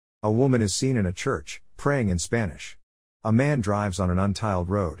A woman is seen in a church, praying in Spanish. A man drives on an untiled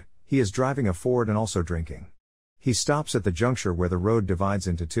road. He is driving a Ford and also drinking. He stops at the juncture where the road divides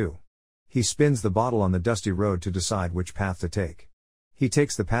into two. He spins the bottle on the dusty road to decide which path to take. He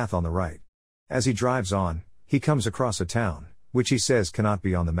takes the path on the right. As he drives on, he comes across a town, which he says cannot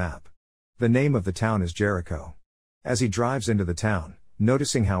be on the map. The name of the town is Jericho. As he drives into the town,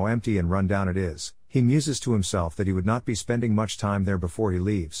 noticing how empty and run down it is, he muses to himself that he would not be spending much time there before he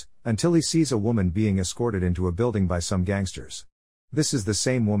leaves, until he sees a woman being escorted into a building by some gangsters. This is the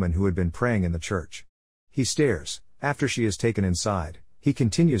same woman who had been praying in the church. He stares. After she is taken inside, he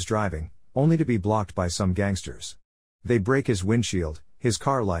continues driving, only to be blocked by some gangsters. They break his windshield, his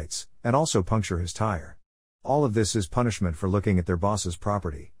car lights, and also puncture his tire. All of this is punishment for looking at their boss's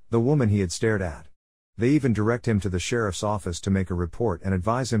property, the woman he had stared at. They even direct him to the sheriff's office to make a report and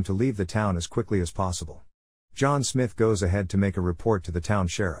advise him to leave the town as quickly as possible. John Smith goes ahead to make a report to the town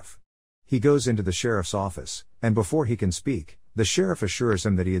sheriff. He goes into the sheriff's office, and before he can speak, the sheriff assures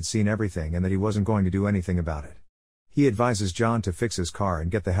him that he had seen everything and that he wasn't going to do anything about it. He advises John to fix his car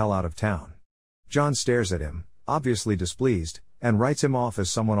and get the hell out of town. John stares at him, obviously displeased, and writes him off as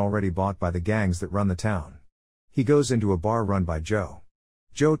someone already bought by the gangs that run the town. He goes into a bar run by Joe.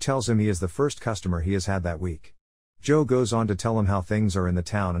 Joe tells him he is the first customer he has had that week. Joe goes on to tell him how things are in the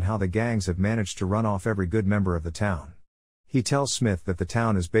town and how the gangs have managed to run off every good member of the town. He tells Smith that the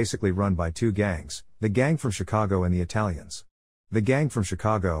town is basically run by two gangs, the gang from Chicago and the Italians. The gang from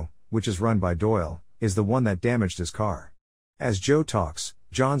Chicago, which is run by Doyle, is the one that damaged his car. As Joe talks,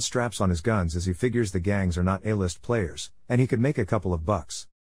 John straps on his guns as he figures the gangs are not A-list players, and he could make a couple of bucks.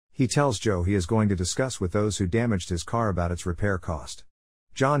 He tells Joe he is going to discuss with those who damaged his car about its repair cost.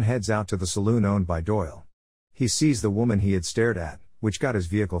 John heads out to the saloon owned by Doyle. He sees the woman he had stared at, which got his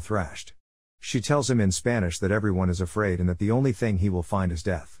vehicle thrashed. She tells him in Spanish that everyone is afraid and that the only thing he will find is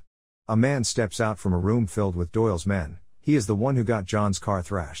death. A man steps out from a room filled with Doyle's men. He is the one who got John's car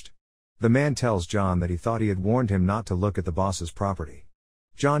thrashed. The man tells John that he thought he had warned him not to look at the boss's property.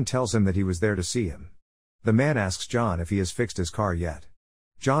 John tells him that he was there to see him. The man asks John if he has fixed his car yet.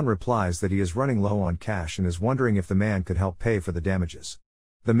 John replies that he is running low on cash and is wondering if the man could help pay for the damages.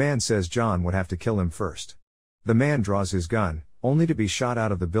 The man says John would have to kill him first. The man draws his gun, only to be shot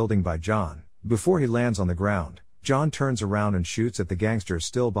out of the building by John. Before he lands on the ground, John turns around and shoots at the gangsters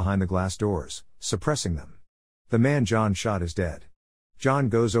still behind the glass doors, suppressing them. The man John shot is dead. John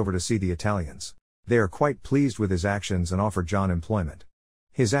goes over to see the Italians. They are quite pleased with his actions and offer John employment.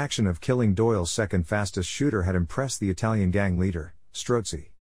 His action of killing Doyle's second fastest shooter had impressed the Italian gang leader, Strozzi.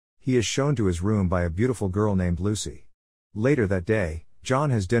 He is shown to his room by a beautiful girl named Lucy. Later that day, John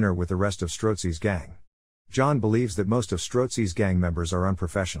has dinner with the rest of Strozzi's gang. John believes that most of Strozzi's gang members are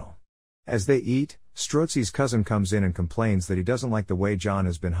unprofessional. As they eat, Strozzi's cousin comes in and complains that he doesn't like the way John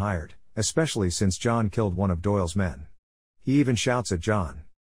has been hired, especially since John killed one of Doyle's men. He even shouts at John.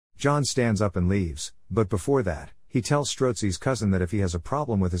 John stands up and leaves, but before that, he tells Strozzi's cousin that if he has a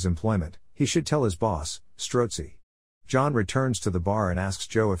problem with his employment, he should tell his boss, Strozzi. John returns to the bar and asks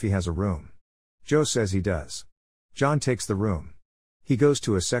Joe if he has a room. Joe says he does. John takes the room. He goes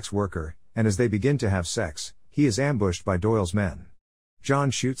to a sex worker, and as they begin to have sex, he is ambushed by Doyle's men.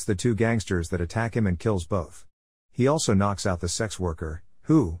 John shoots the two gangsters that attack him and kills both. He also knocks out the sex worker,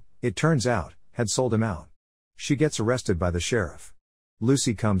 who, it turns out, had sold him out. She gets arrested by the sheriff.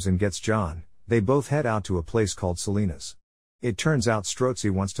 Lucy comes and gets John. They both head out to a place called Selena's. It turns out Strozzi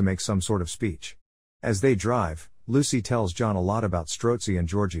wants to make some sort of speech. As they drive, Lucy tells John a lot about Strozzi and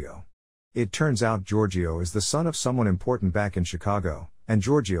Giorgio. It turns out Giorgio is the son of someone important back in Chicago, and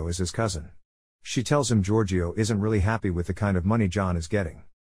Giorgio is his cousin. She tells him Giorgio isn't really happy with the kind of money John is getting.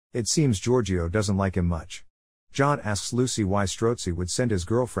 It seems Giorgio doesn't like him much. John asks Lucy why Strozzi would send his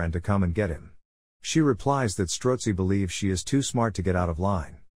girlfriend to come and get him. She replies that Strozzi believes she is too smart to get out of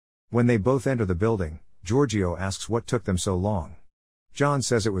line. When they both enter the building, Giorgio asks what took them so long. John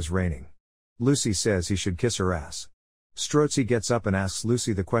says it was raining. Lucy says he should kiss her ass. Strozzi gets up and asks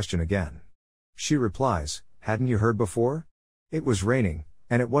Lucy the question again. She replies, "Hadn't you heard before? It was raining,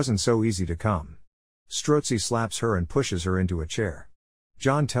 and it wasn't so easy to come." Strozzi slaps her and pushes her into a chair.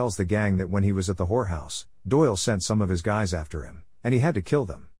 John tells the gang that when he was at the whorehouse, Doyle sent some of his guys after him, and he had to kill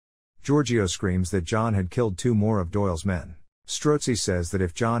them. Giorgio screams that John had killed two more of Doyle's men. Strozzi says that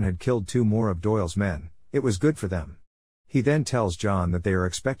if John had killed two more of Doyle's men, it was good for them. He then tells John that they are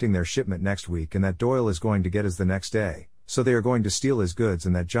expecting their shipment next week and that Doyle is going to get his the next day, so they are going to steal his goods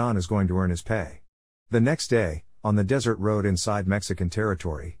and that John is going to earn his pay. The next day, on the desert road inside Mexican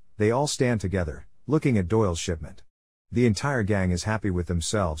territory, they all stand together, looking at Doyle's shipment. The entire gang is happy with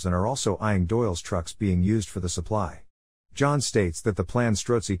themselves and are also eyeing Doyle's trucks being used for the supply. John states that the plan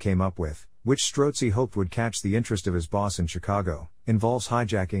Strozzi came up with, which Strozzi hoped would catch the interest of his boss in Chicago, involves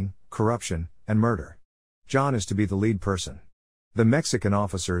hijacking, corruption, and murder. John is to be the lead person. The Mexican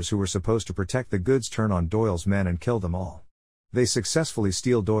officers who were supposed to protect the goods turn on Doyle's men and kill them all. They successfully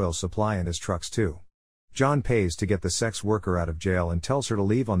steal Doyle's supply and his trucks too. John pays to get the sex worker out of jail and tells her to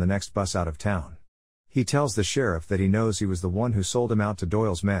leave on the next bus out of town. He tells the sheriff that he knows he was the one who sold him out to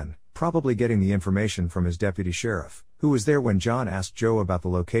Doyle's men, probably getting the information from his deputy sheriff, who was there when John asked Joe about the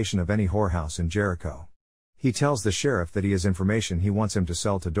location of any whorehouse in Jericho. He tells the sheriff that he has information he wants him to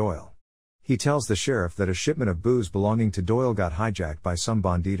sell to Doyle. He tells the sheriff that a shipment of booze belonging to Doyle got hijacked by some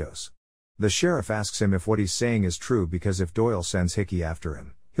banditos. The sheriff asks him if what he's saying is true because if Doyle sends Hickey after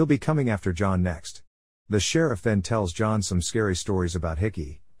him, he'll be coming after John next. The sheriff then tells John some scary stories about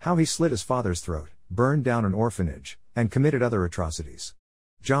Hickey, how he slit his father's throat, burned down an orphanage, and committed other atrocities.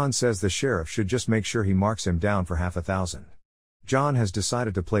 John says the sheriff should just make sure he marks him down for $500,000. John has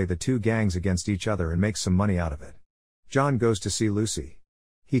decided to play the two gangs against each other and make some money out of it. John goes to see Lucy.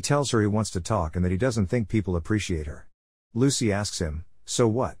 He tells her he wants to talk and that he doesn't think people appreciate her. Lucy asks him, "So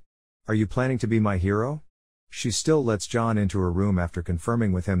what? Are you planning to be my hero?" She still lets John into her room after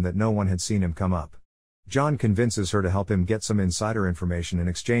confirming with him that no one had seen him come up. John convinces her to help him get some insider information in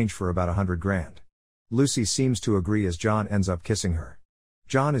exchange for about $100,000. Lucy seems to agree as John ends up kissing her.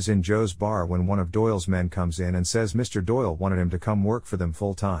 John is in Joe's bar when one of Doyle's men comes in and says Mr. Doyle wanted him to come work for them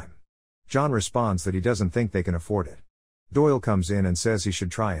full time. John responds that he doesn't think they can afford it. Doyle comes in and says he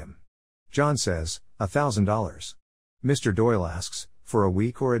should try him. John says, $1,000. Mr. Doyle asks, for a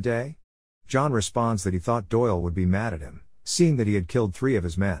week or a day? John responds that he thought Doyle would be mad at him, seeing that he had killed 3 of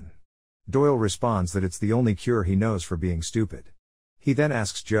his men. Doyle responds that it's the only cure he knows for being stupid. He then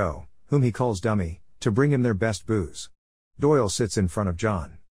asks Joe, whom he calls Dummy, to bring him their best booze. Doyle sits in front of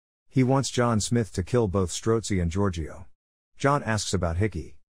John. He wants John Smith to kill both Strozzi and Giorgio. John asks about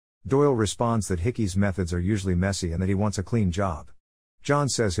Hickey. Doyle responds that Hickey's methods are usually messy and that he wants a clean job. John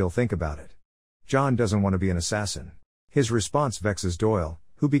says he'll think about it. John doesn't want to be an assassin. His response vexes Doyle,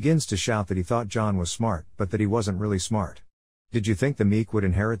 who begins to shout that he thought John was smart but that he wasn't really smart. Did you think the meek would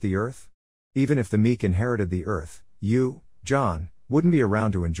inherit the earth? Even if the meek inherited the earth, you, John, wouldn't be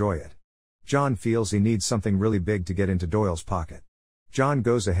around to enjoy it. John feels he needs something really big to get into Doyle's pocket. John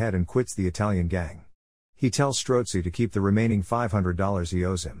goes ahead and quits the Italian gang. He tells Strozzi to keep the remaining $500 he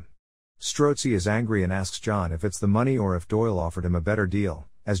owes him. Strozzi is angry and asks John if it's the money or if Doyle offered him a better deal,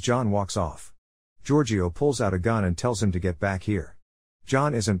 as John walks off. Giorgio pulls out a gun and tells him to get back here.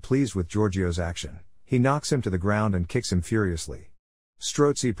 John isn't pleased with Giorgio's action. He knocks him to the ground and kicks him furiously.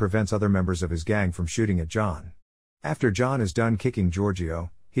 Strozzi prevents other members of his gang from shooting at John. After John is done kicking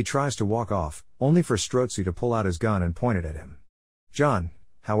Giorgio, he tries to walk off, only for Strozzi to pull out his gun and point it at him. John,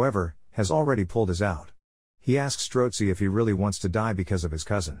 however, has already pulled his out. He asks Strozzi if he really wants to die because of his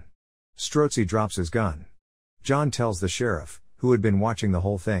cousin. Strozzi drops his gun. John tells the sheriff, who had been watching the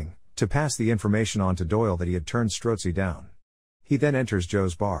whole thing, to pass the information on to Doyle that he had turned Strozzi down. He then enters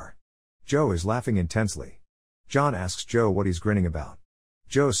Joe's bar. Joe is laughing intensely. John asks Joe what he's grinning about.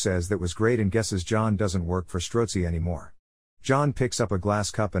 Joe says that was great and guesses John doesn't work for Strozzi anymore. John picks up a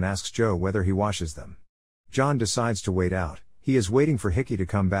glass cup and asks Joe whether he washes them. John decides to wait out. He is waiting for Hickey to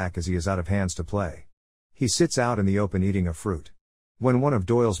come back as he is out of hands to play. He sits out in the open eating a fruit. When one of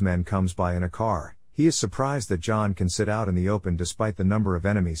Doyle's men comes by in a car, he is surprised that John can sit out in the open despite the number of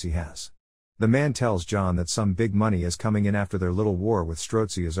enemies he has. The man tells John that some big money is coming in after their little war with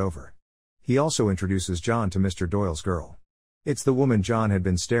Strozzi is over. He also introduces John to Mr. Doyle's girl. It's the woman John had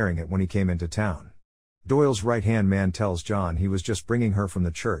been staring at when he came into town. Doyle's right-hand man tells John he was just bringing her from the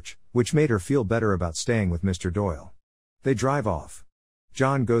church, which made her feel better about staying with Mr. Doyle. They drive off.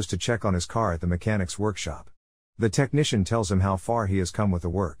 John goes to check on his car at the mechanic's workshop. The technician tells him how far he has come with the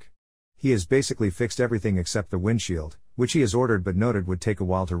work. He has basically fixed everything except the windshield, which he has ordered but noted would take a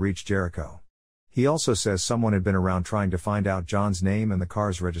while to reach Jericho. He also says someone had been around trying to find out John's name and the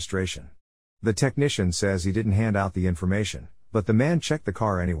car's registration. The technician says he didn't hand out the information, but the man checked the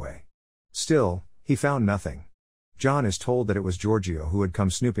car anyway. Still, he found nothing. John is told that it was Giorgio who had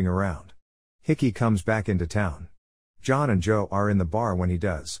come snooping around. Hickey comes back into town. John and Joe are in the bar when he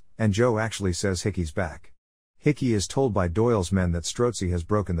does, and Joe actually says Hickey's back. Hickey is told by Doyle's men that Strozzi has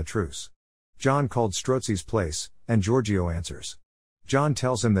broken the truce. John called Strozzi's place, and Giorgio answers. John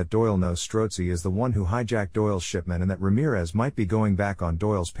tells him that Doyle knows Strozzi is the one who hijacked Doyle's shipment and that Ramirez might be going back on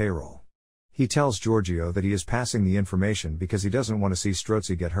Doyle's payroll. He tells Giorgio that he is passing the information because he doesn't want to see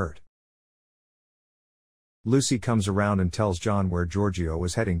Strozzi get hurt. Lucy comes around and tells John where Giorgio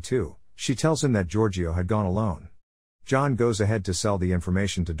was heading to. She tells him that Giorgio had gone alone. John goes ahead to sell the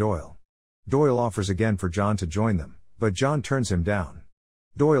information to Doyle. Doyle offers again for John to join them, But John turns him down.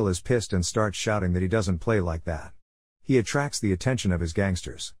 Doyle is pissed and starts shouting that he doesn't play like that. He attracts the attention of his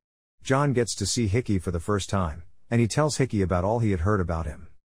gangsters. John gets to see Hickey for the first time, and he tells Hickey about all he had heard about him.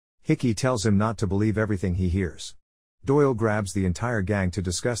 Hickey tells him not to believe everything he hears. Doyle grabs the entire gang to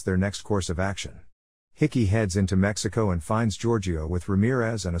discuss their next course of action. Hickey heads into Mexico and finds Giorgio with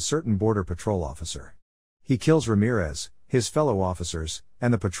Ramirez and a certain border patrol officer. He kills Ramirez, his fellow officers,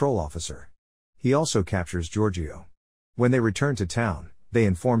 and the patrol officer. He also captures Giorgio. When they return to town, they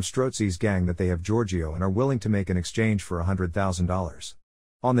inform Strozzi's gang that they have Giorgio and are willing to make an exchange for $100,000.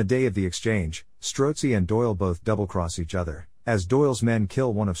 On the day of the exchange, Strozzi and Doyle both double-cross each other, as Doyle's men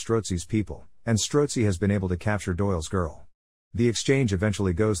kill one of Strozzi's people, and Strozzi has been able to capture Doyle's girl. The exchange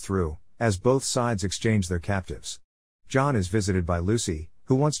eventually goes through, as both sides exchange their captives. John is visited by Lucy,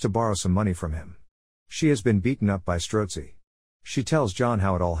 who wants to borrow some money from him. She has been beaten up by Strozzi. She tells John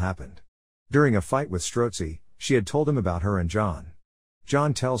how it all happened. During a fight with Strozzi, she had told him about her and John.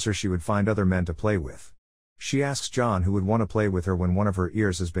 John tells her she would find other men to play with. She asks John who would want to play with her when one of her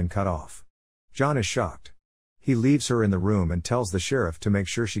ears has been cut off. John is shocked. He leaves her in the room and tells the sheriff to make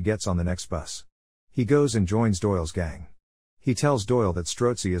sure she gets on the next bus. He goes and joins Doyle's gang. He tells Doyle that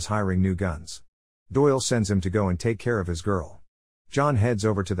Strozzi is hiring new guns. Doyle sends him to go and take care of his girl. John heads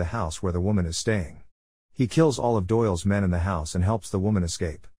over to the house where the woman is staying. He kills all of Doyle's men in the house and helps the woman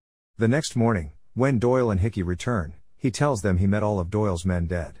escape. The next morning, when Doyle and Hickey return, he tells them he met all of Doyle's men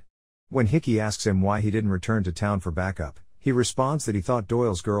dead. When Hickey asks him why he didn't return to town for backup, he responds that he thought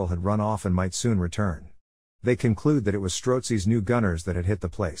Doyle's girl had run off and might soon return. They conclude that it was Strozzi's new gunners that had hit the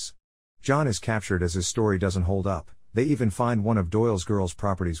place. John is captured as his story doesn't hold up. They even find one of Doyle's girl's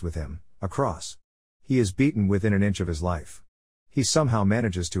properties with him, a cross. He is beaten within an inch of his life. He somehow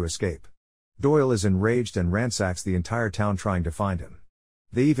manages to escape. Doyle is enraged and ransacks the entire town trying to find him.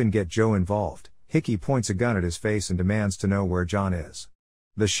 They even get Joe involved. Hickey points a gun at his face and demands to know where John is.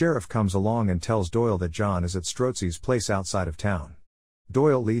 The sheriff comes along and tells Doyle that John is at Strozzi's place outside of town.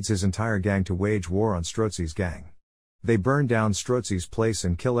 Doyle leads his entire gang to wage war on Strozzi's gang. They burn down Strozzi's place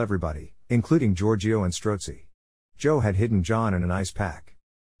and kill everybody, including Giorgio and Strozzi. Joe had hidden John in an ice pack.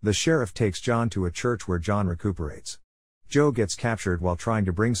 The sheriff takes John to a church where John recuperates. Joe gets captured while trying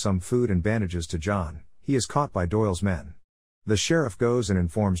to bring some food and bandages to John. He is caught by Doyle's men. The sheriff goes and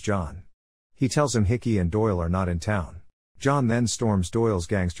informs John. He tells him Hickey and Doyle are not in town. John then storms Doyle's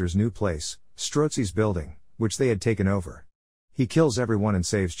gangsters' new place, Strozzi's building, which they had taken over. He kills everyone and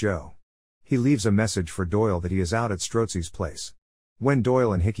saves Joe. He leaves a message for Doyle that he is out at Strozzi's place. When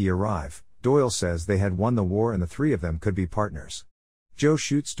Doyle and Hickey arrive, Doyle says they had won the war and the three of them could be partners. Joe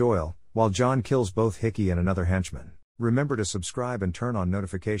shoots Doyle, while John kills both Hickey and another henchman. Remember to subscribe and turn on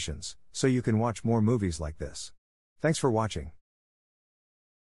notifications, so you can watch more movies like this. Thanks for watching.